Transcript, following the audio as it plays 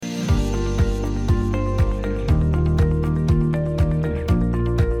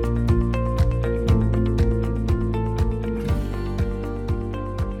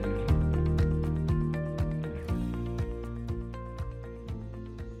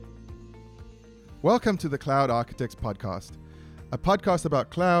Welcome to the Cloud Architects Podcast, a podcast about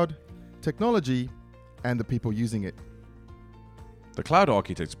cloud, technology, and the people using it. The Cloud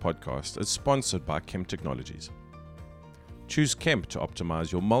Architects Podcast is sponsored by Kemp Technologies. Choose Kemp to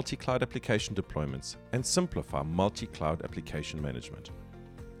optimize your multi-cloud application deployments and simplify multi-cloud application management.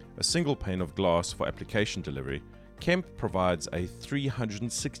 A single pane of glass for application delivery, Kemp provides a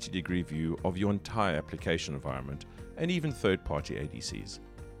 360-degree view of your entire application environment and even third-party ADCs.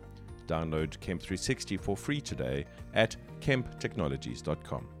 Download Kemp 360 for free today at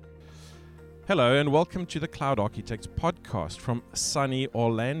kemptechnologies.com. Hello and welcome to the Cloud Architects Podcast from sunny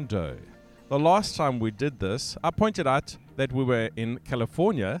Orlando. The last time we did this, I pointed out that we were in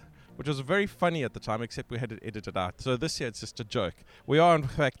California, which was very funny at the time, except we had it edited out. So this year it's just a joke. We are in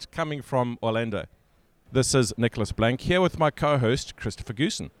fact coming from Orlando. This is Nicholas Blank here with my co-host Christopher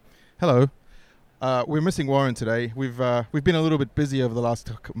Goosen. Hello. We're missing Warren today. We've been a little bit busy over the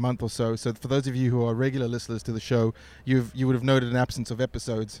last month or so. So for those of you who are regular listeners to the show, you would have noted an absence of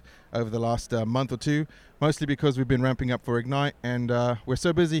episodes over the last month or two, mostly because we've been ramping up for Ignite, and we're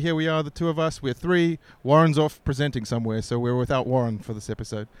so busy. Here we are, the two of us. We're three. Warren's off presenting somewhere, so we're without Warren for this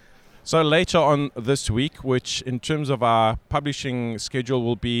episode. So later on this week, which in terms of our publishing schedule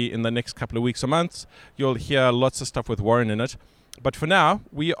will be in the next couple of weeks or months, you'll hear lots of stuff with Warren in it. But for now,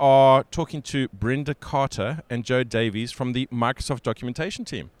 we are talking to Brenda Carter and Joe Davies from the Microsoft documentation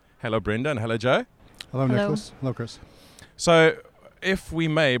team. Hello, Brenda, and hello, Joe. Hello, Nicholas. Hello, Chris. So, if we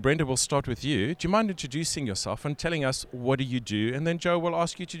may, Brenda, we'll start with you. Do you mind introducing yourself and telling us what do you do? And then Joe will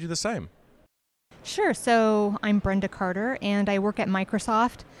ask you to do the same. Sure. So, I'm Brenda Carter, and I work at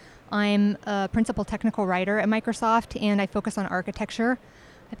Microsoft. I'm a principal technical writer at Microsoft, and I focus on architecture.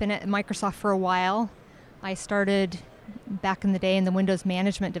 I've been at Microsoft for a while. I started back in the day in the Windows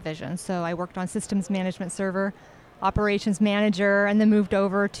Management Division. So I worked on Systems Management Server, Operations Manager, and then moved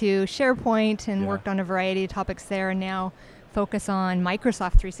over to SharePoint and worked on a variety of topics there, and now focus on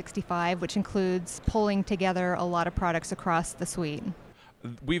Microsoft 365, which includes pulling together a lot of products across the suite.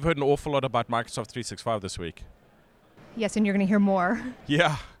 We've heard an awful lot about Microsoft 365 this week. Yes, and you're going to hear more.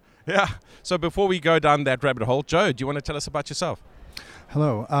 Yeah. So before we go down that rabbit hole, Joe, do you want to tell us about yourself?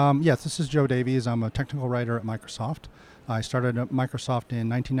 Hello. Yes, this is Joe Davies. I'm a technical writer at Microsoft. I started at Microsoft in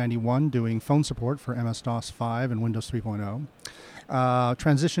 1991 doing phone support for MS-DOS 5 and Windows 3.0.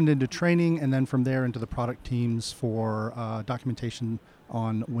 Transitioned into training, and then from there into the product teams for documentation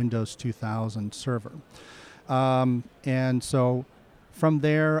on Windows 2000 Server. And so from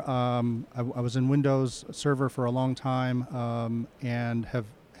there, I was in Windows Server for a long time and have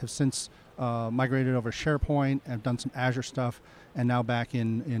since migrated over to SharePoint and done some Azure stuff, and now back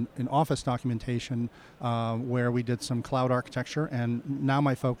in Office documentation where we did some cloud architecture, and now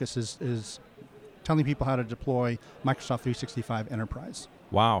my focus is telling people how to deploy Microsoft 365 Enterprise.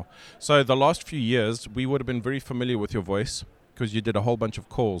 Wow. So the last few years, we would have been very familiar with your voice because you did a whole bunch of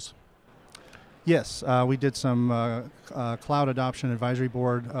calls. Yes, we did some Cloud Adoption Advisory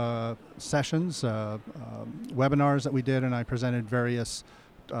Board sessions, webinars that we did, and I presented various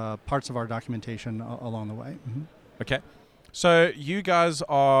parts of our documentation along the way. Mm-hmm. Okay. So you guys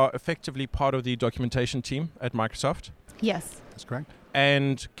are effectively part of the documentation team at Microsoft? Yes. That's correct.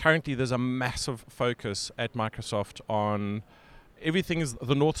 And currently there's a massive focus at Microsoft on everything is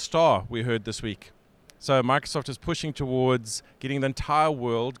the North Star, we heard this week. So Microsoft is pushing towards getting the entire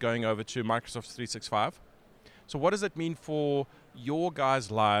world going over to Microsoft 365. So what does it mean for your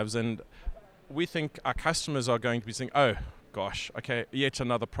guys' lives? And we think our customers are going to be saying, oh, gosh, okay, yet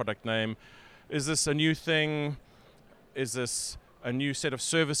another product name. Is this a new thing? Is this a new set of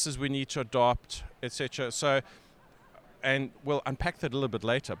services we need to adopt, etc.? So, and we'll unpack that a little bit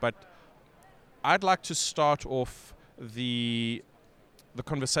later, but I'd like to start off the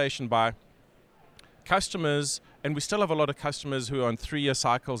conversation by customers, and we still have a lot of customers who are on 3-year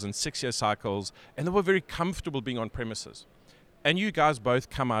cycles and 6-year cycles, and they were very comfortable being on premises. And you guys both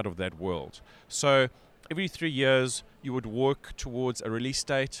come out of that world. So every 3 years, you would work towards a release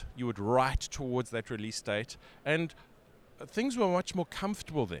date, you would write towards that release date, and things were much more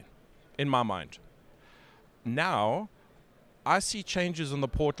comfortable then, in my mind. Now, I see changes on the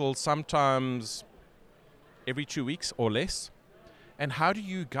portal sometimes every 2 weeks or less. And how do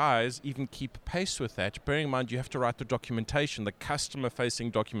you guys even keep pace with that? Bearing in mind you have to write the documentation, the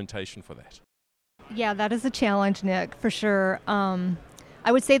customer-facing documentation for that. Yeah, that is a challenge, Nick, for sure.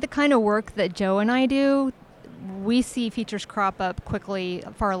 I would say the kind of work that Joe and I do, we see features crop up quickly,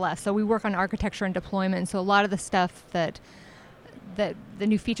 far less. So we work on architecture and deployment. So a lot of the stuff that the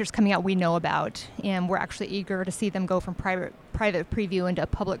new features coming out we know about, and we're actually eager to see them go from private preview into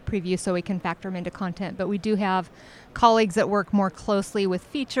public preview so we can factor them into content. But we do have colleagues that work more closely with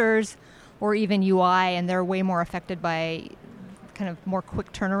features or even UI, and they're way more affected by kind of more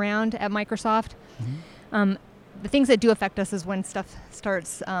quick turnaround at Microsoft. The things that do affect us is when stuff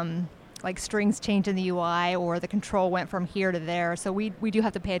starts, like strings change in the UI, or the control went from here to there. So we do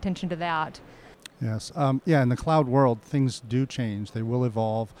have to pay attention to that. Yes. In the cloud world, things do change. They will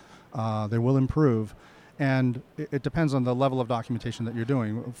evolve. They will improve. And it depends on the level of documentation that you're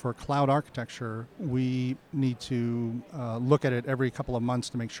doing. For cloud architecture, we need to look at it every couple of months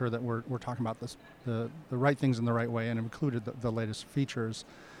to make sure that we're talking about the right things in the right way and included the latest features.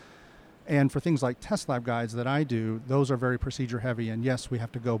 And for things like test lab guides that I do, those are very procedure heavy. And yes, we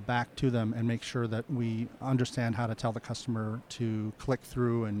have to go back to them and make sure that we understand how to tell the customer to click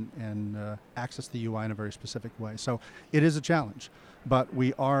through and access the UI in a very specific way. So it is a challenge, but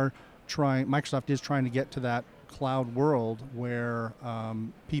Microsoft is trying to get to that cloud world where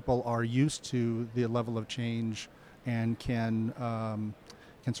people are used to the level of change and can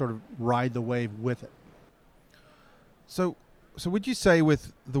sort of ride the wave with it. So would you say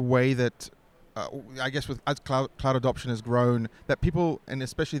with the way that, I guess as cloud adoption has grown, that people, and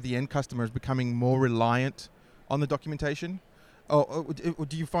especially the end customer, is becoming more reliant on the documentation? Or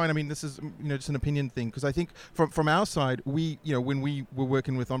do you find, I mean, this is just an opinion thing, because I think from our side, we, when we were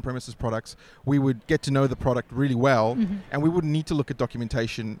working with on-premises products, we would get to know the product really well, and we wouldn't need to look at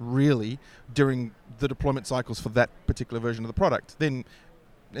documentation really during the deployment cycles for that particular version of the product. Then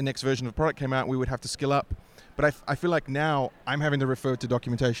the next version of the product came out, we would have to skill up. But I feel like now I'm having to refer to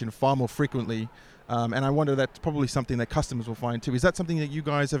documentation far more frequently, and I wonder that's probably something that customers will find too. Is that something that you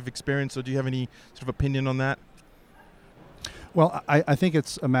guys have experienced, or do you have any sort of opinion on that? Well, I think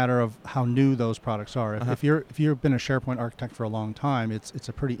it's a matter of how new those products are. If you've been a SharePoint architect for a long time, it's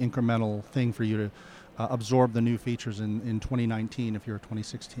a pretty incremental thing for you to absorb the new features in 2019 if you're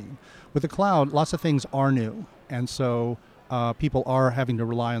 2016. With the cloud, lots of things are new, and so people are having to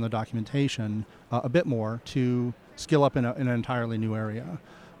rely on the documentation a bit more to skill up in an entirely new area.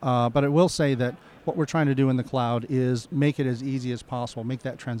 But I will say that what we're trying to do in the cloud is make it as easy as possible, make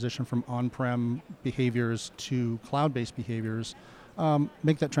that transition from on-prem behaviors to cloud-based behaviors,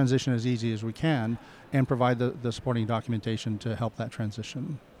 make that transition as easy as we can, and provide the supporting documentation to help that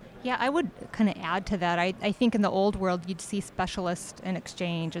transition. Yeah, I would kind of add to that. I think in the old world, you'd see specialists in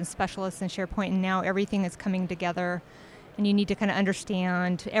Exchange and specialists in SharePoint, and now everything is coming together. And you need to kind of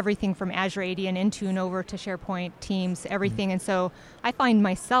understand everything from Azure AD and Intune over to SharePoint, Teams, everything. And so I find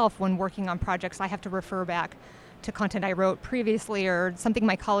myself, when working on projects, I have to refer back to content I wrote previously or something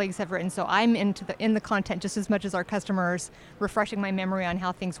my colleagues have written. So I'm in the content just as much as our customers, refreshing my memory on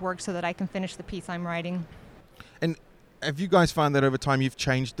how things work so that I can finish the piece I'm writing. And have you guys found that over time you've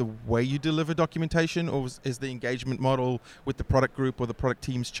changed the way you deliver documentation, or is the engagement model with the product group or the product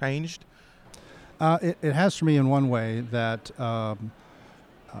teams changed? It has for me in one way that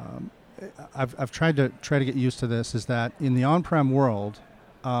I've tried to get used to this, is that in the on-prem world,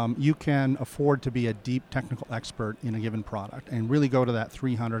 you can afford to be a deep technical expert in a given product and really go to that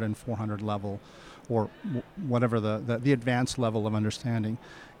 300 and 400 level, or whatever the advanced level of understanding.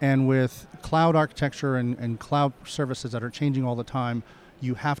 And with cloud architecture and cloud services that are changing all the time,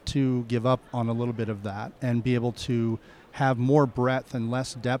 you have to give up on a little bit of that and be able to have more breadth and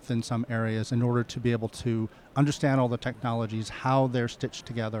less depth in some areas in order to be able to understand all the technologies, how they're stitched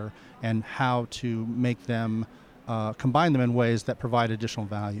together, and how to make them, combine them in ways that provide additional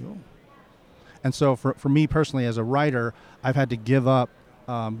value. And so for me personally as a writer, I've had to give up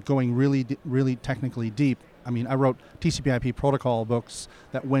going really technically deep. I mean, I wrote TCP/IP protocol books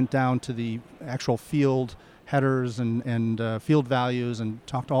that went down to the actual field headers and field values and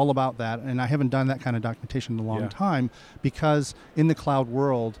talked all about that. And I haven't done that kind of documentation in a long time, because in the cloud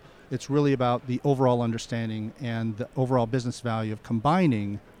world, it's really about the overall understanding and the overall business value of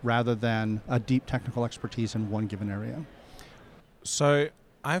combining rather than a deep technical expertise in one given area. So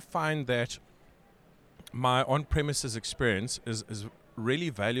I find that my on-premises experience is really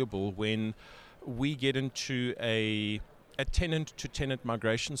valuable when we get into a tenant-to-tenant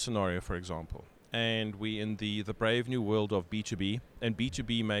migration scenario, for example. And we in the brave new world of B2B, and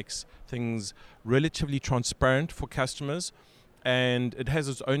B2B makes things relatively transparent for customers, and it has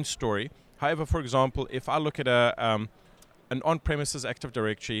its own story. However, for example, if I look at an on-premises Active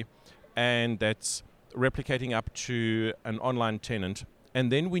Directory, and that's replicating up to an online tenant,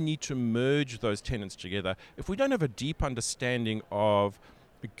 and then we need to merge those tenants together, if we don't have a deep understanding of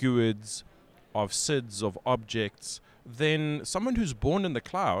GUIDs, of SIDs, of objects, then someone who's born in the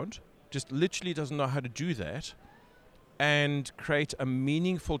cloud just literally doesn't know how to do that and create a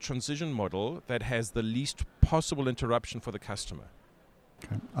meaningful transition model that has the least possible interruption for the customer.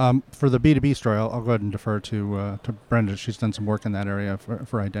 Okay. For the B2B story, I'll go ahead and defer to Brenda. She's done some work in that area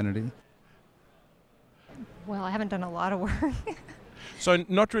for identity. Well, I haven't done a lot of work. So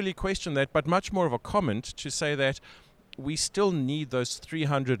not really question that, but much more of a comment to say that we still need those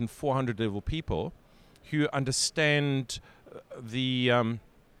 300 and 400 level people who understand we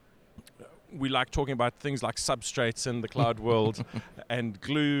like talking about things like substrates in the cloud world and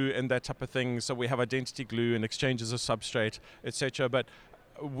glue and that type of thing. So we have identity glue and exchange as a substrate, etc. But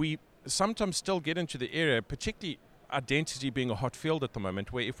we sometimes still get into the area, particularly identity being a hot field at the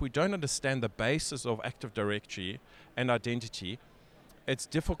moment, where if we don't understand the basis of Active Directory and identity, it's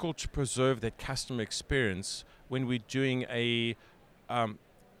difficult to preserve that customer experience when we're doing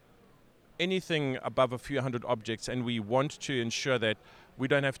anything above a few hundred objects, and we want to ensure that we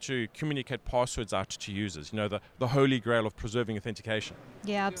don't have to communicate passwords out to users, the holy grail of preserving authentication.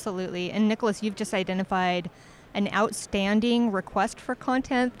 Yeah, absolutely. And Nicholas, you've just identified an outstanding request for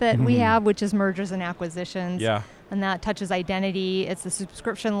content that we have, which is mergers and acquisitions. Yeah. And that touches identity. It's the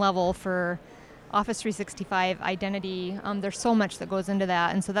subscription level for Office 365 identity. There's so much that goes into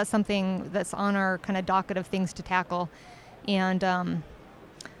that. And so that's something that's on our kind of docket of things to tackle. And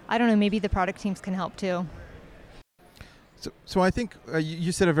I don't know, maybe the product teams can help too. So I think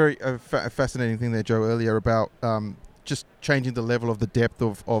you said a very fascinating thing there, Joe, earlier about just changing the level of the depth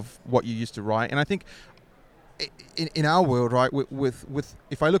of what you used to write. And I think in our world, right, with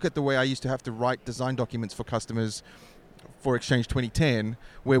if I look at the way I used to have to write design documents for customers for Exchange 2010,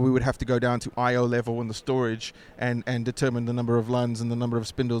 where we would have to go down to I/O level in the storage and determine the number of LUNs and the number of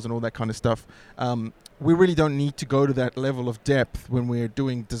spindles and all that kind of stuff. We really don't need to go to that level of depth when we're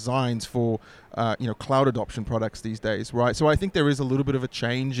doing designs for cloud adoption products these days, right? So I think there is a little bit of a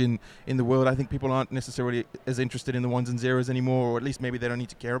change in the world. I think people aren't necessarily as interested in the ones and zeros anymore, or at least maybe they don't need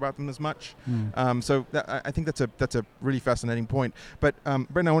to care about them as much. So I think that's a really fascinating point. But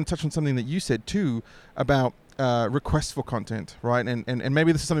Brendan, I want to touch on something that you said too about requests for content, right? And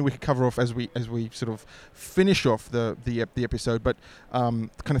maybe this is something we could cover off as we sort of finish off the episode. But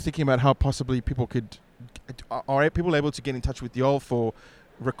kind of thinking about how possibly people are people able to get in touch with y'all for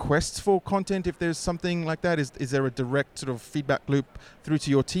requests for content if there's something like that? Is there a direct sort of feedback loop through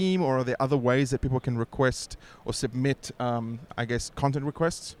to your team, or are there other ways that people can request or submit, content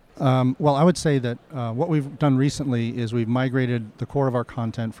requests? Well, I would say that what we've done recently is we've migrated the core of our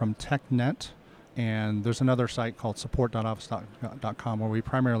content from TechNet, and there's another site called support.office.com where we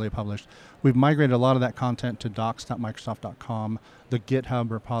primarily publish. We've migrated a lot of that content to docs.microsoft.com, the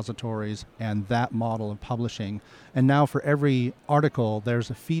GitHub repositories, and that model of publishing. And now for every article, there's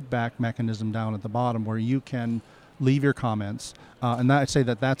a feedback mechanism down at the bottom where you can leave your comments. And I'd say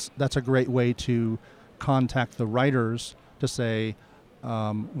that's a great way to contact the writers to say,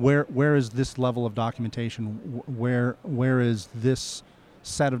 where is this level of documentation? Where is this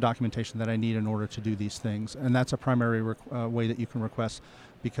set of documentation that I need in order to do these things? And that's a primary way that you can request,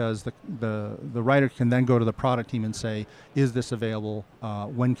 because the writer can then go to the product team and say, is this available?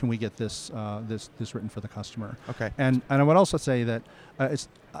 When can we get this written for the customer? Okay. And I would also say that I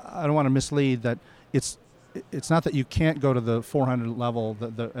don't want to mislead that it's not that you can't go to the 400 level,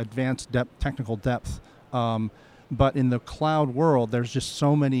 the advanced technical depth, but in the cloud world, there's just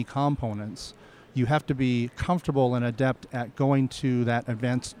so many components. You have to be comfortable and adept at going to that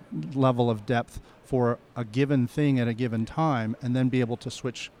advanced level of depth for a given thing at a given time, and then be able to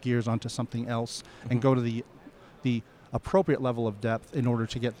switch gears onto something else and go to the appropriate level of depth in order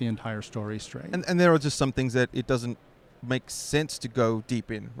to get the entire story straight. And there are just some things that it doesn't make sense to go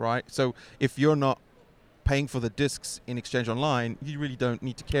deep in, right? So if you're not paying for the disks in Exchange Online, you really don't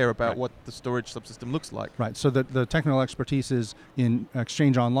need to care about what the storage subsystem looks like. Right. So the technical expertise is in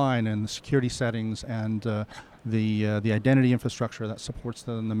Exchange Online and the security settings and the identity infrastructure that supports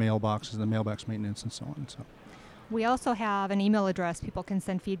the mailboxes, the mailbox maintenance, and so on. So we also have an email address people can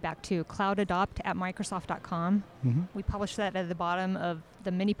send feedback to, cloudadopt@microsoft.com. We publish that at the bottom of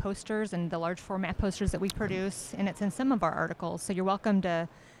the mini posters and the large format posters that we produce, and it's in some of our articles. So you're welcome to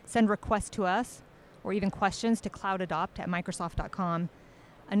send requests to us, or even questions to cloudadopt@microsoft.com.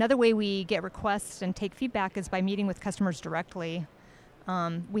 Another way we get requests and take feedback is by meeting with customers directly.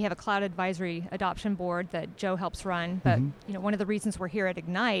 We have a cloud advisory adoption board that Joe helps run, but one of the reasons we're here at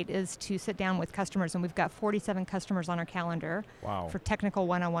Ignite is to sit down with customers, and we've got 47 customers on our calendar for technical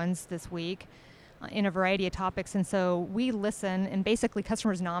one-on-ones this week in a variety of topics. And so we listen, and basically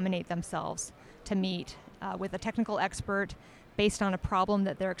customers nominate themselves to meet with a technical expert based on a problem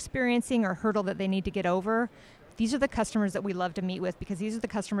that they're experiencing or hurdle that they need to get over. These are the customers that we love to meet with, because these are the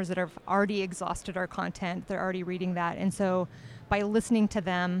customers that have already exhausted our content. They're already reading that. And so by listening to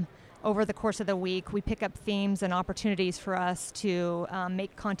them over the course of the week, we pick up themes and opportunities for us to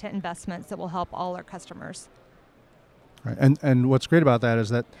make content investments that will help all our customers. Right. And what's great about that is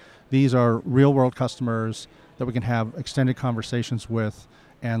that These are real-world customers that we can have extended conversations with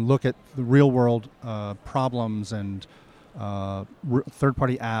and look at the real-world problems and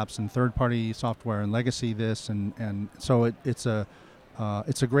third-party apps and third-party software and legacy this, and so it's a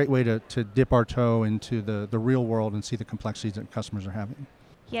great way to dip our toe into the real world and see the complexities that customers are having.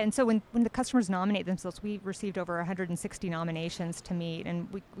 Yeah, and so when the customers nominate themselves, we received over 160 nominations to meet,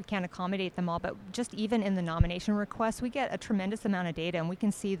 and we can't accommodate them all, but just even in the nomination requests, we get a tremendous amount of data, and we can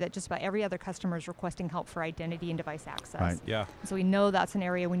see that just about every other customer is requesting help for identity and device access. Right. Yeah. So we know that's an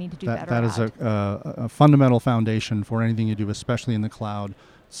area we need to do better That at. is a fundamental foundation for anything you do, especially in the cloud,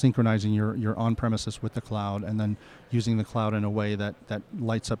 synchronizing your on-premises with the cloud, and then using the cloud in a way that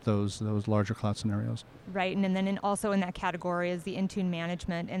lights up those larger cloud scenarios. Right, and then also in that category is the Intune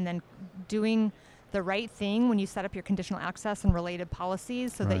management, and then doing the right thing when you set up your conditional access and related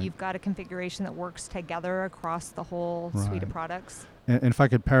policies so that you've got a configuration that works together across the whole suite of products. And if I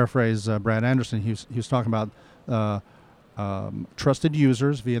could paraphrase Brad Anderson, he was talking about trusted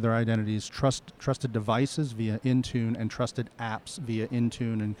users via their identities, trusted devices via Intune, and trusted apps via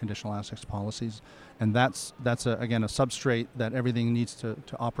Intune and conditional access policies. And that's again a substrate that everything needs to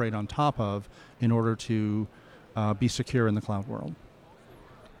operate on top of in order to be secure in the cloud world.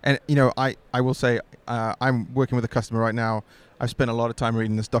 And I will say I'm working with a customer right now. I've spent a lot of time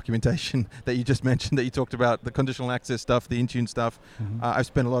reading this documentation that you just mentioned, that you talked about, the conditional access stuff, the Intune stuff. Mm-hmm. I've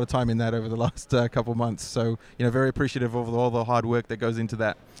spent a lot of time in that over the last couple of months. So, very appreciative of all the hard work that goes into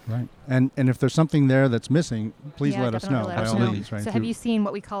that. Right. And if there's something there that's missing, please Yeah, let us know. definitely By let all us know. means, right? So have you seen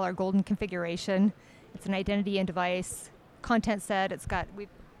what we call our golden configuration? It's an identity and device content set. It's got,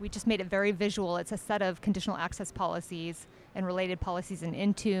 we just made it very visual. It's a set of conditional access policies and related policies in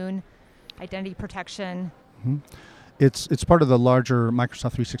Intune, identity protection. Mm-hmm. It's part of the larger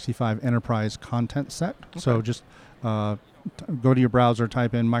Microsoft 365 Enterprise content set. Okay. So just go to your browser,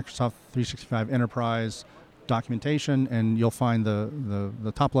 type in Microsoft 365 Enterprise documentation, and you'll find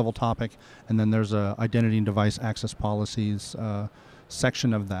the top level topic, and then there's a identity and device access policies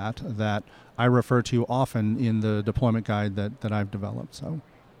section of that I refer to often in the deployment guide that I've developed. So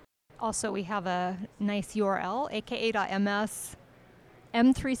Also, we have a nice URL, aka.ms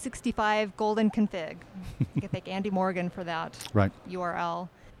M365 golden config. I can thank Andy Morgan for that URL.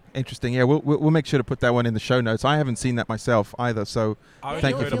 Interesting. Yeah, we'll make sure to put that one in the show notes. I haven't seen that myself either, so I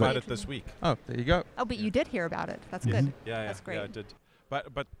thank you heard for about that. it this week. Oh, there you go. Oh, but you did hear about it. That's Mhm. good. Yeah, That's great. Yeah, I did.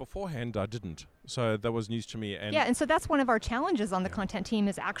 But beforehand, I didn't. So that was news to me. And so that's one of our challenges on the content team,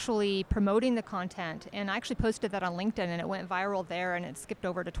 is actually promoting the content. And I actually posted that on LinkedIn, and it went viral there, and it skipped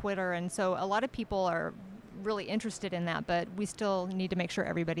over to Twitter. And so a lot of people are really interested in that, but we still need to make sure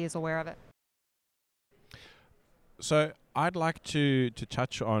everybody is aware of it. So I'd like to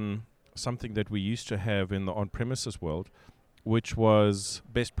touch on something that we used to have in the on-premises world, which was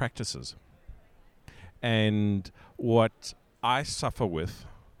best practices. And what I suffer with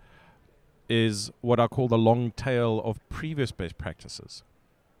is what I call the long tail of previous best practices.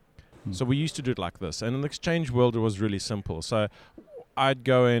 So we used to do it like this. And in the Exchange world, it was really simple. So I'd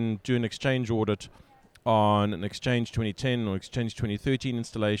go and do an Exchange audit on an Exchange 2010 or Exchange 2013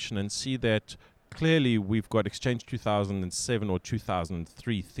 installation and see that clearly we've got Exchange 2007 or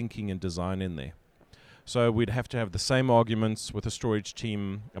 2003 thinking and design in there. So we'd have to have the same arguments with the storage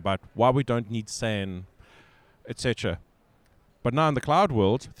team about why we don't need SAN, etc. But now in the cloud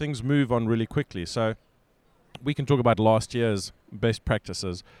world, things move on really quickly. So we can talk about last year's best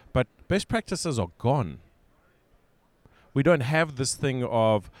practices, but best practices are gone. We don't have this thing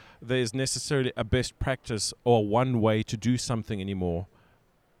of there's necessarily a best practice or one way to do something anymore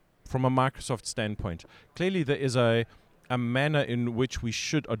from a Microsoft standpoint. Clearly there is a manner in which we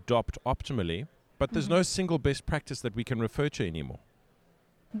should adopt optimally, but there's no single best practice that we can refer to anymore.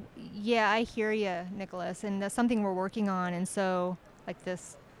 Yeah, I hear you, Nicholas, and that's something we're working on. And so, like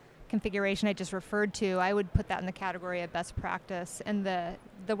this configuration I just referred to, I would put that in the category of best practice. And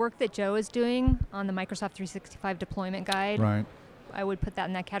the work that Joe is doing on the Microsoft 365 deployment guide, I would put that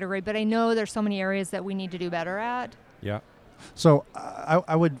in that category. But I know there's so many areas that we need to do better at. Yeah. So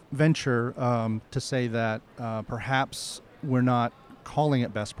I would venture to say that perhaps we're not calling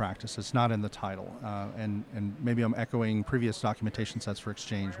it best practice. It's not in the title. And maybe I'm echoing previous documentation sets for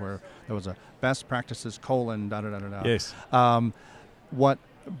Exchange where there was a best practices : da-da-da-da-da. Yes. What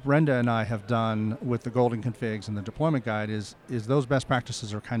Brenda and I have done with the golden configs and the deployment guide is those best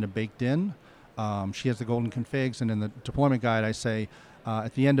practices are kind of baked in. She has the golden configs, and in the deployment guide I say,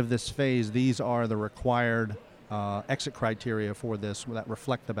 at the end of this phase, these are the required exit criteria for this that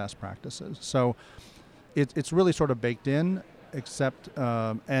reflect the best practices. So it's really sort of baked in, except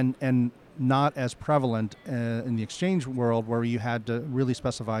and not as prevalent in the Exchange world, where you had to really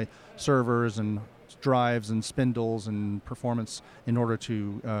specify servers and drives and spindles and performance in order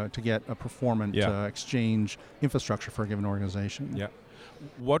to get a performant Exchange infrastructure for a given organization. Yeah.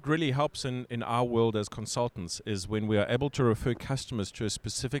 What really helps in our world as consultants is when we are able to refer customers to a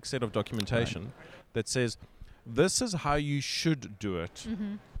specific set of documentation that says, this is how you should do it,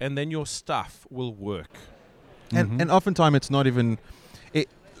 and then your stuff will work. And oftentimes it's not even...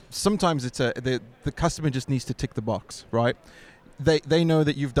 Sometimes it's the customer just needs to tick the box, right? They know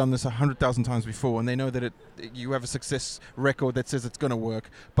that you've done this 100,000 times before, and they know that you have a success record that says it's going to work.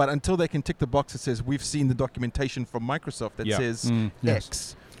 But until they can tick the box that says we've seen the documentation from Microsoft that says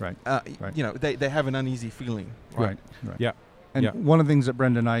X, right. They have an uneasy feeling. Right. Yeah. And one of the things that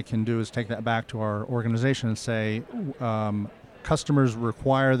Brenda and I can do is take that back to our organization and say, customers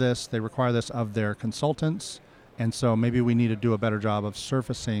require this. They require this of their consultants, and so maybe we need to do a better job of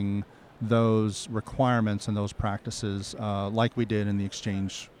surfacing those requirements and those practices like we did in the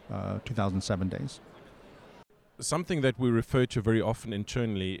Exchange 2007 days. Something that we refer to very often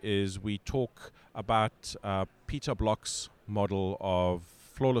internally is we talk about Peter Block's model of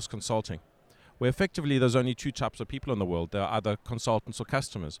flawless consulting, where effectively there's only two types of people in the world. There are either consultants or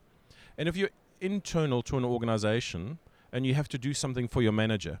customers. And if you're internal to an organization and you have to do something for your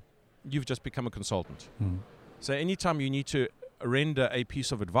manager, you've just become a consultant. So anytime you need to render a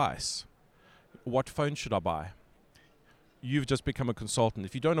piece of advice, what phone should I buy? You've just become a consultant.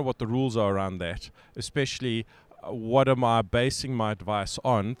 If you don't know what the rules are around that, especially what am I basing my advice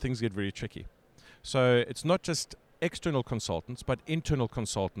on, things get very tricky. So it's not just external consultants, but internal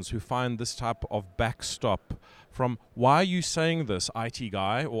consultants who find this type of backstop from, why are you saying this, IT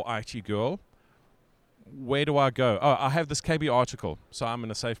guy or IT girl? Where do I go? Oh, I have this KB article, so I'm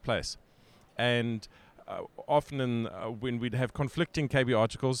in a safe place. And often when we'd have conflicting KB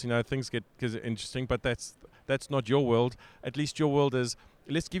articles, things get interesting, but that's not your world. At least your world is,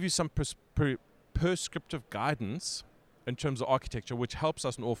 let's give you some prescriptive guidance in terms of architecture, which helps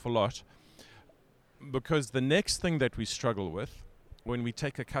us an awful lot. Because the next thing that we struggle with when we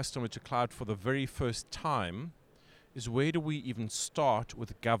take a customer to cloud for the very first time is, where do we even start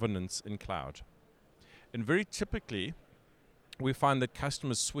with governance in cloud? And very typically, we find that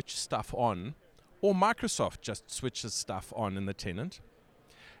customers switch stuff on, or Microsoft just switches stuff on in the tenant.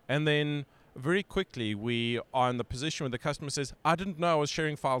 And then very quickly, we are in the position where the customer says, I didn't know I was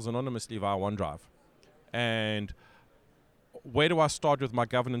sharing files anonymously via OneDrive. And where do I start with my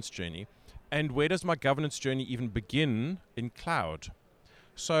governance journey? And where does my governance journey even begin in cloud?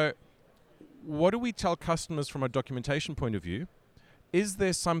 So what do we tell customers from a documentation point of view? Is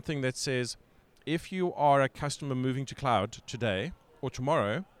there something that says, if you are a customer moving to cloud today or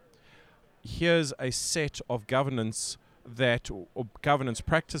tomorrow, here's a set of governance or governance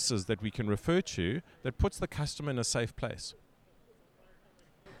practices that we can refer to that puts the customer in a safe place?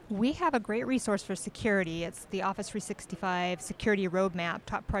 We have a great resource for security. It's the Office 365 Security Roadmap,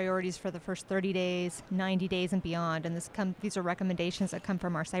 top priorities for the first 30 days, 90 days, and beyond. And these are recommendations that come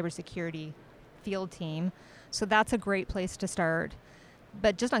from our cybersecurity field team. So that's a great place to start.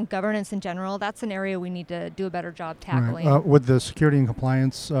 But just on governance in general, that's an area we need to do a better job tackling. Right. Would the security and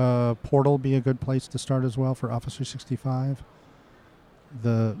compliance portal be a good place to start as well for Office 365?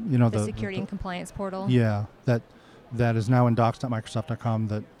 The security and compliance portal. Yeah, that is now in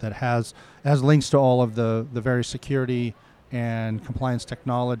docs.microsoft.com. That has links to all of the various security and compliance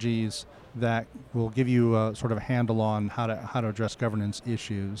technologies that will give you a sort of a handle on how to address governance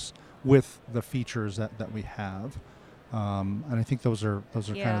issues with the features that we have. And I think those are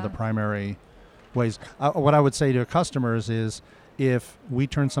kind of the primary ways. What I would say to customers is, if we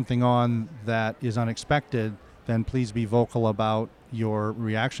turn something on that is unexpected, then please be vocal about your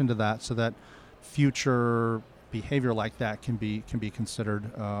reaction to that, so that future behavior like that can be considered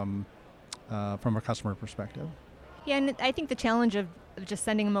from a customer perspective. Yeah, and I think the challenge of just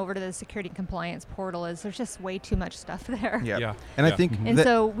sending them over to the security and compliance portal is there's just way too much stuff there. Yeah. And I think and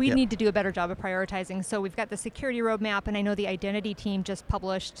so we need to do a better job of prioritizing. So we've got the security roadmap, and I know the identity team just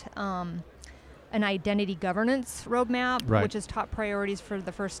published an identity governance roadmap, which is top priorities for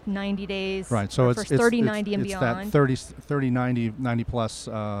the first 90 days. Right. So it's 30, 90, and it's beyond. That 30, 90 plus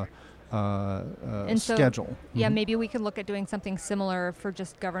schedule. Yeah, maybe we could look at doing something similar for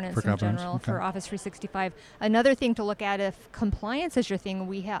just governance in general for Office 365. Another thing to look at, if compliance is your thing,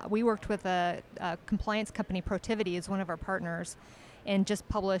 we worked with a compliance company, Protivity is one of our partners, and just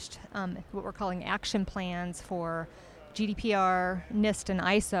published what we're calling action plans for GDPR, NIST, and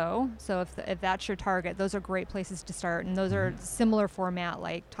ISO. So if that's your target, those are great places to start, and those are similar format,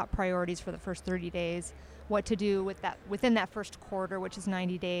 like top priorities for the first 30 days, what to do with that within that first quarter, which is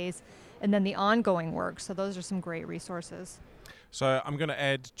 90 days, and then the ongoing work. So those are some great resources. So I'm going to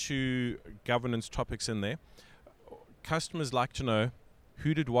add 2 governance topics in there. Customers like to know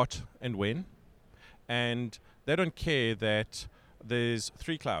who did what and when, and they don't care that there's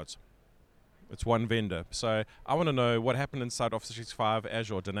 3 clouds. It's one vendor. So I want to know what happened inside Office 365,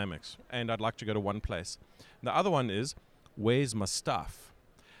 Azure, or Dynamics, and I'd like to go to one place. The other one is, where's my stuff?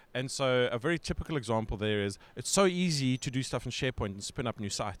 And so a very typical example there is, it's so easy to do stuff in SharePoint and spin up new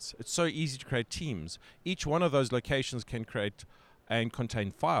sites. It's so easy to create teams. Each one of those locations can create and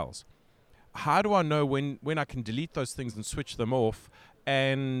contain files. How do I know when I can delete those things and switch them off?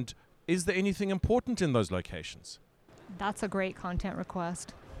 And is there anything important in those locations? That's a great content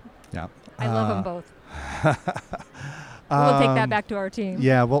request. Yeah. I love them both. We'll take that back to our team.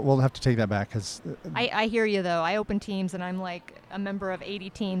 Yeah, we'll have to take that back because I hear you though. I open teams and I'm like a member of 80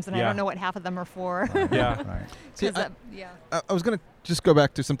 teams and I don't know what half of them are for. Right. Yeah. Right. See, I was going to just go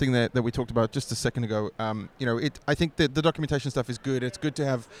back to something that we talked about just a second ago. I think that the documentation stuff is good. It's good to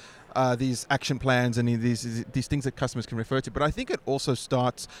have these action plans and these things that customers can refer to. But I think it also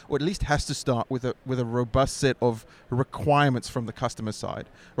starts, or at least has to start, with a robust set of requirements from the customer side,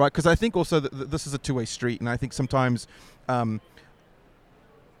 right? Because I think also that this is a two-way street, and I think sometimes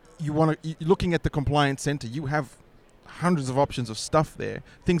looking at the compliance center, you have hundreds of options of stuff there,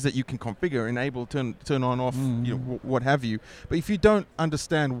 things that you can configure, enable, turn on, off, what have you. But if you don't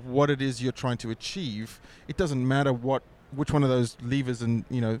understand what it is you're trying to achieve, it doesn't matter which one of those levers and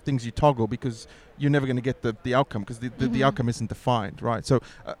things you toggle, because you're never going to get the outcome, because the outcome isn't defined, right? So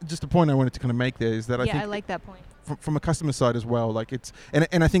just a point I wanted to kind of make there is that I think I like that point. From a customer side as well, like it's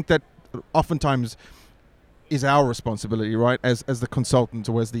and I think that oftentimes is our responsibility, right, as the consultant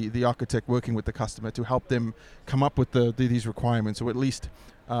or as the architect working with the customer, to help them come up with these requirements, or at least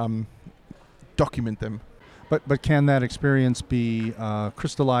document them. But can that experience be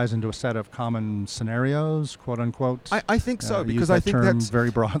crystallized into a set of common scenarios, quote unquote? I think so, because I I think term that's very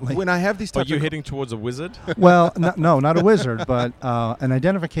broadly. When I have these types Are you heading towards a wizard? Well, no, not a wizard, but an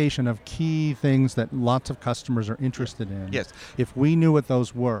identification of key things that lots of customers are interested in. Yes. If we knew what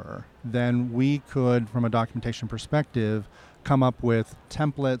those were, then we could, from a documentation perspective, come up with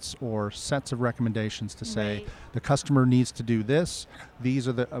templates or sets of recommendations to say the customer needs to do this. These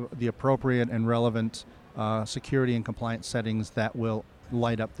are the appropriate and relevant security and compliance settings that will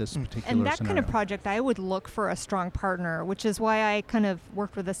light up this particular And that scenario. kind of project, I would look for a strong partner, which is why I kind of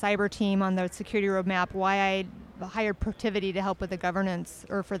worked with the cyber team on the security roadmap, why I hired Protivity to help with the governance,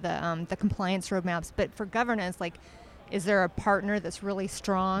 or for the compliance roadmaps. But for governance, like, is there a partner that's really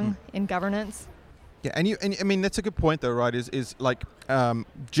strong in governance? Yeah, and I mean, that's a good point though, right? Is like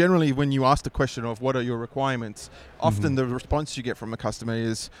generally when you ask the question of what are your requirements, often the response you get from a customer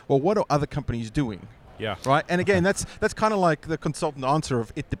is, well, what are other companies doing? Yeah. Right. And again, that's kind of like the consultant answer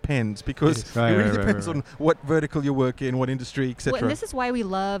of it depends, because it really depends on what vertical you work in, what industry, etc. Well, and this is why we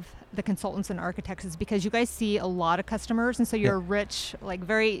love the consultants and architects, is because you guys see a lot of customers, and so you're rich, like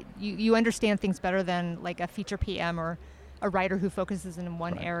you understand things better than like a feature PM or a writer who focuses in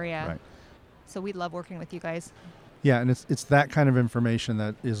one area. Right. So we love working with you guys. Yeah, and it's that kind of information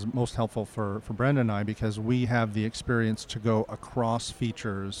that is most helpful for Brenda and I, because we have the experience to go across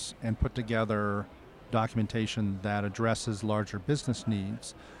features and put together documentation that addresses larger business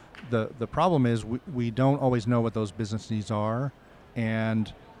needs. The problem is we don't always know what those business needs are,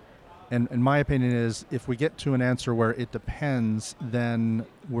 and my opinion is, if we get to an answer where it depends, then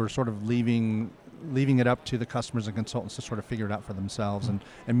we're sort of leaving it up to the customers and consultants to sort of figure it out for themselves, and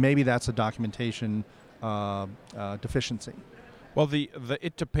maybe that's a documentation deficiency. Well, the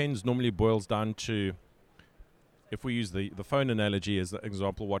it depends normally boils down to, if we use the phone analogy as the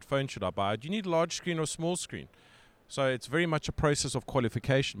example, what phone should I buy? Do you need a large screen or small screen? So it's very much a process of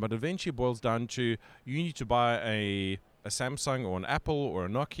qualification, but eventually boils down to, you need to buy a Samsung or an Apple or a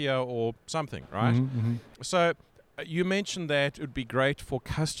Nokia or something, right? So you mentioned that it would be great for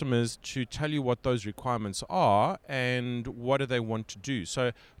customers to tell you what those requirements are and what do they want to do.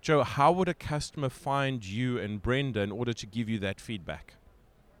 So, Joe, how would a customer find you and Brenda in order to give you that feedback?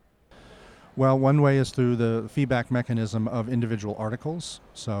 Well, one way is through the feedback mechanism of individual articles.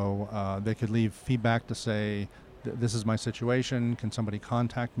 So they could leave feedback to say, this is my situation, can somebody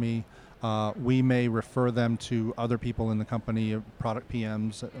contact me? We may refer them to other people in the company, product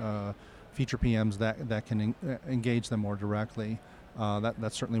PMs, feature PMs that can engage them more directly.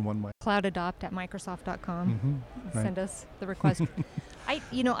 That's certainly one way. cloudadopt@microsoft.com. Send us the request. I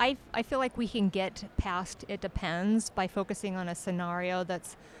feel like we can get past it depends by focusing on a scenario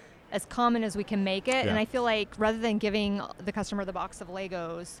that's as common as we can make it. Yeah. And I feel like rather than giving the customer the box of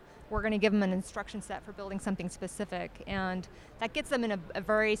Legos, we're going to give them an instruction set for building something specific. And that gets them in a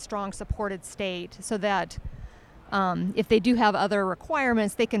very strong supported state so that if they do have other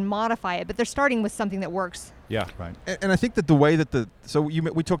requirements, they can modify it. But they're starting with something that works. Yeah. Right. And I think that the way that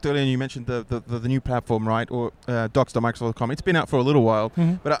we talked earlier, and you mentioned the new platform, right, or docs.microsoft.com. It's been out for a little while,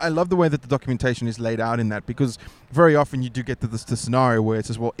 but I love the way that the documentation is laid out in that, because very often you do get to this scenario where it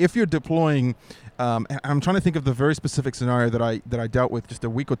says, well, if you're deploying, and I'm trying to think of the very specific scenario that I dealt with just a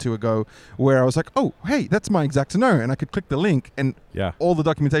week or two ago, where I was like, oh, hey, that's my exact scenario, and I could click the link, and all the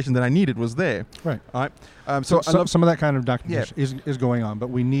documentation that I needed was there. Right. All right. So I love some of that kind of documentation is going on, but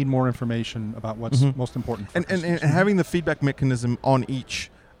we need more information about what's most important. And having the feedback mechanism on each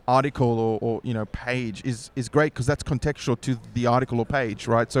article or page is great, because that's contextual to the article or page,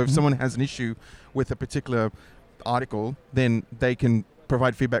 right? So if someone has an issue with a particular article, then they can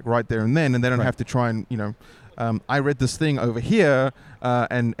provide feedback right there and then, and they don't have to try and I read this thing over here,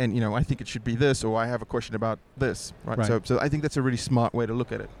 and I think it should be this, or I have a question about this, right? So I think that's a really smart way to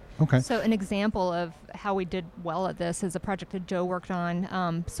look at it. Okay. So an example of how we did well at this is a project that Joe worked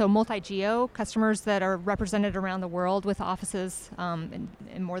on. So multi-geo customers that are represented around the world with offices in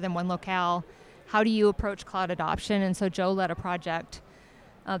more than one locale. How do you approach cloud adoption? And so Joe led a project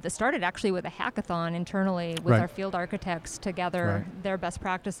that started actually with a hackathon internally with our field architects to gather their best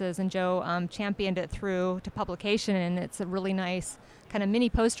practices. And Joe championed it through to publication, and it's a really nice kind of mini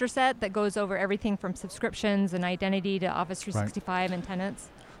poster set that goes over everything from subscriptions and identity to Office 365 and tenants.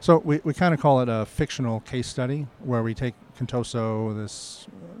 So we kind of call it a fictional case study, where we take Contoso, this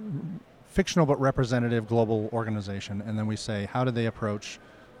fictional but representative global organization, and then we say, how did they approach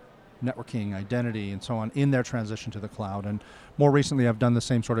networking, identity, and so on in their transition to the cloud? And more recently, I've done the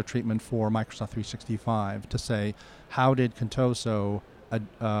same sort of treatment for Microsoft 365 to say, how did Contoso,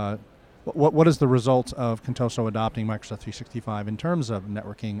 what is the result of Contoso adopting Microsoft 365 in terms of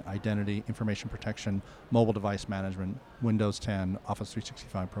networking, identity, information protection, mobile device management, Windows 10, Office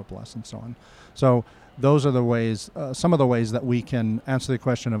 365 Pro Plus, and so on. So those are the ways, some of the ways that we can answer the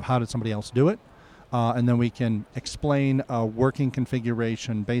question of how did somebody else do it, and then we can explain a working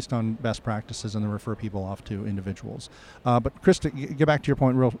configuration based on best practices and then refer people off to individuals. But Chris, to get back to your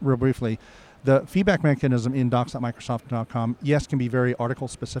point real briefly, the feedback mechanism in docs.microsoft.com, yes, can be very article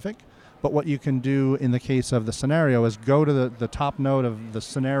specific, but what you can do in the case of the scenario is go to the top note of the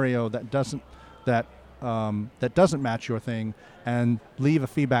scenario that doesn't match your thing, and leave a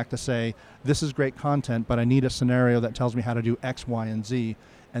feedback to say, this is great content, but I need a scenario that tells me how to do X, Y, and Z.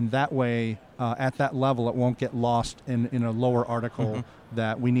 And that way, at that level, it won't get lost in a lower article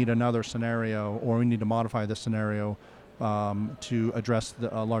that we need another scenario, or we need to modify this scenario to address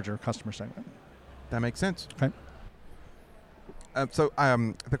the larger customer segment. That makes sense. Okay. So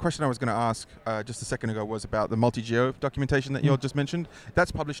the question I was going to ask just a second ago was about the multi-geo documentation that you all just mentioned.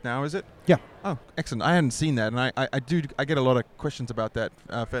 That's published now, is it? Yeah. Oh, excellent. I hadn't seen that, and I get a lot of questions about that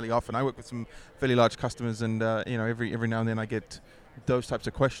fairly often. I work with some fairly large customers, and every now and then I get those types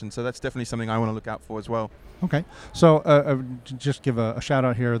of questions. So that's definitely something I want to look out for as well. Okay. So just give a shout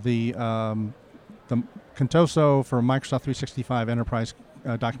out here. The Contoso for Microsoft 365 Enterprise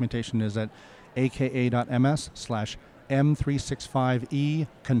documentation is at aka.ms/M365E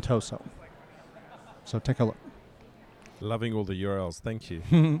Contoso. So take a look. Loving all the URLs. Thank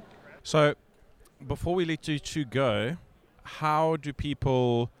you. So before we let you two go, how do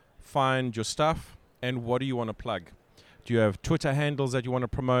people find your stuff, and what do you want to plug? Do you have Twitter handles that you want to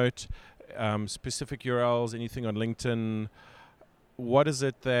promote, specific URLs, anything on LinkedIn? What is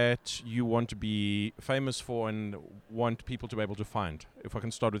it that you want to be famous for and want people to be able to find? If I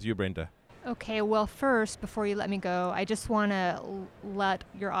can start with you, Brenda. Okay, well, first, before you let me go, I just want to let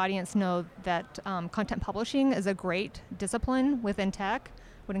your audience know that content publishing is a great discipline within tech.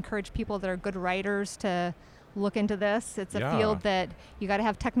 Would encourage people that are good writers to look into this. It's a field that you got to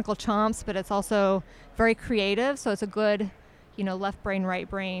have technical chomps, but it's also very creative. So it's a good, left brain, right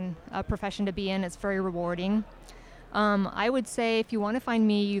brain profession to be in. It's very rewarding. I would say if you want to find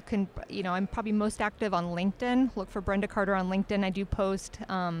me, you can, I'm probably most active on LinkedIn. Look for Brenda Carter on LinkedIn. I do post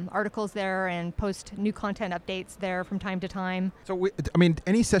articles there and post new content updates there from time to time. So,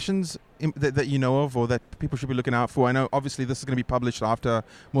 any sessions that you know of or that people should be looking out for? I know obviously this is going to be published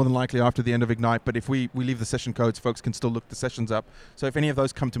more than likely after the end of Ignite, but if we leave the session codes, folks can still look the sessions up. So if any of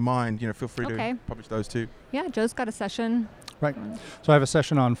those come to mind, feel free to publish those too. Yeah, Joe's got a session. Right. So I have a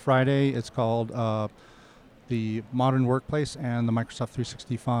session on Friday. It's called The Modern Workplace and the Microsoft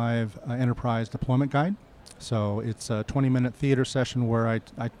 365 Enterprise Deployment Guide. So it's a 20-minute theater session where I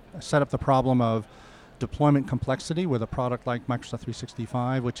set up the problem of deployment complexity with a product like Microsoft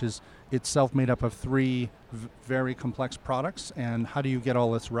 365, which is itself made up of three very complex products, and how do you get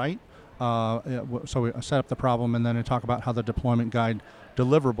all this right? So we set up the problem, and then I talk about how the deployment guide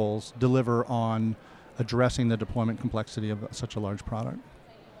deliverables deliver on addressing the deployment complexity of such a large product.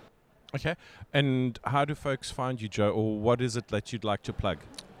 Okay. And how do folks find you, Joe, or what is it that you'd like to plug?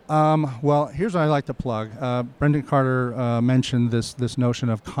 Well, here's what I like to plug. Brendan Carter mentioned this notion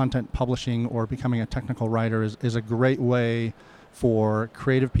of content publishing or becoming a technical writer is a great way for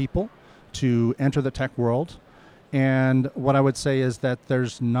creative people to enter the tech world. And what I would say is that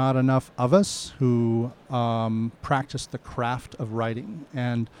there's not enough of us who practice the craft of writing.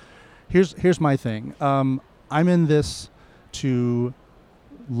 And here's my thing. I'm in this to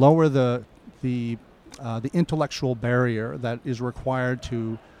lower the intellectual barrier that is required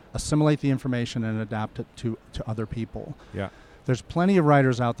to assimilate the information and adapt it to other people. Yeah. There's plenty of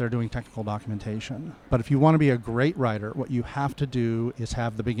writers out there doing technical documentation, but if you want to be a great writer, what you have to do is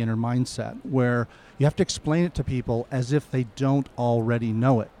have the beginner mindset, where you have to explain it to people as if they don't already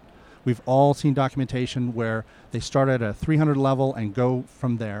know it. We've all seen documentation where they start at a 300 level and go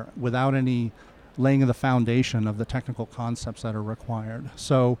from there without any laying of the foundation of the technical concepts that are required.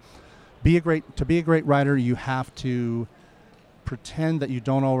 So to be a great writer, you have to pretend that you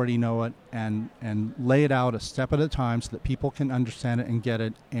don't already know it and lay it out a step at a time so that people can understand it and get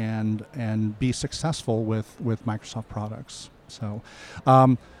it and be successful with Microsoft products. So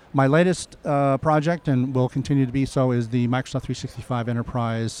my latest project, and will continue to be so, is the Microsoft 365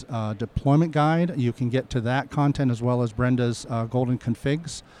 Enterprise Deployment Guide. You can get to that content as well as Brenda's golden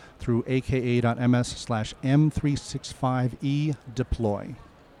configs through aka.ms/m365e-deploy.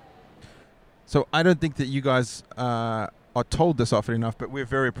 So I don't think that you guys are told this often enough, but we're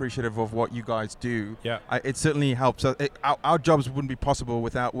very appreciative of what you guys do. Yeah. It certainly helps. Our jobs wouldn't be possible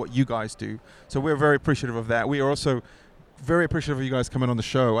without what you guys do. So we're very appreciative of that. We are also very appreciative of you guys coming on the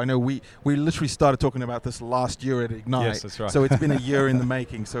show. I know we literally started talking about this last year at Ignite. Yes, that's right. So it's been a year in the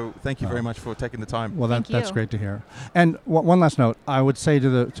making. So thank you very much for taking the time. Well, Thank that's you. great to hear. And one last note, I would say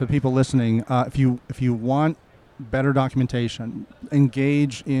to people listening, if you want better documentation,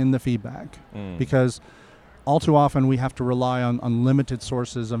 engage in the feedback, because all too often we have to rely on limited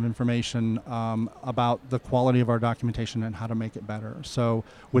sources of information about the quality of our documentation and how to make it better. So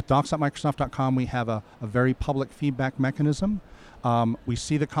with docs.microsoft.com, we have a very public feedback mechanism. We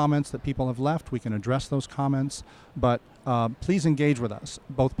see the comments that people have left. We can address those comments, but please engage with us,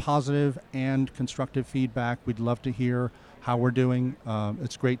 both positive and constructive feedback. We'd love to hear how we're doing.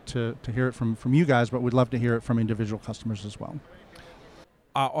 It's great to hear it from you guys, but we'd love to hear it from individual customers as well.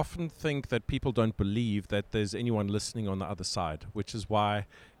 I often think that people don't believe that there's anyone listening on the other side, which is why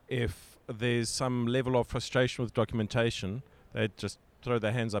if there's some level of frustration with documentation, they just throw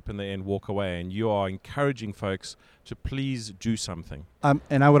their hands up in the air and walk away. And you are encouraging folks to please do something.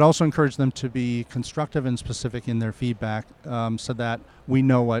 And I would also encourage them to be constructive and specific in their feedback, so that we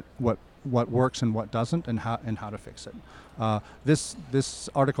know what works and what doesn't, and how to fix it. This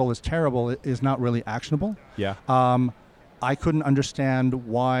article is terrible. It is not really actionable. Yeah. I couldn't understand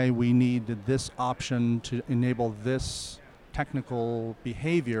why we needed this option to enable this technical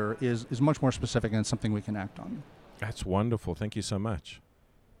behavior is much more specific and something we can act on. That's wonderful. Thank you so much.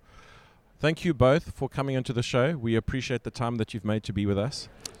 Thank you both for coming onto the show. We appreciate the time that you've made to be with us.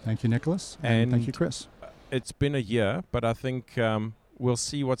 Thank you, Nicholas. And thank you, Chris. It's been a year, but I think we'll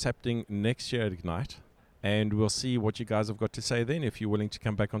see what's happening next year at Ignite, and we'll see what you guys have got to say then if you're willing to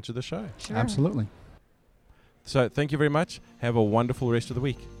come back onto the show. Sure. Absolutely. So thank you very much. Have a wonderful rest of the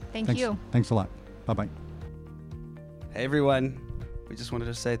week. Thanks you. Thanks a lot. Bye-bye. Hey everyone, we just wanted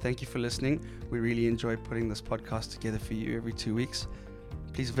to say thank you for listening. We really enjoy putting this podcast together for you every 2 weeks.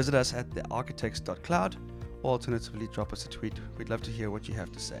 Please visit us at thearchitects.cloud, or alternatively drop us a tweet. We'd love to hear what you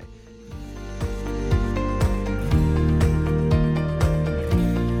have to say.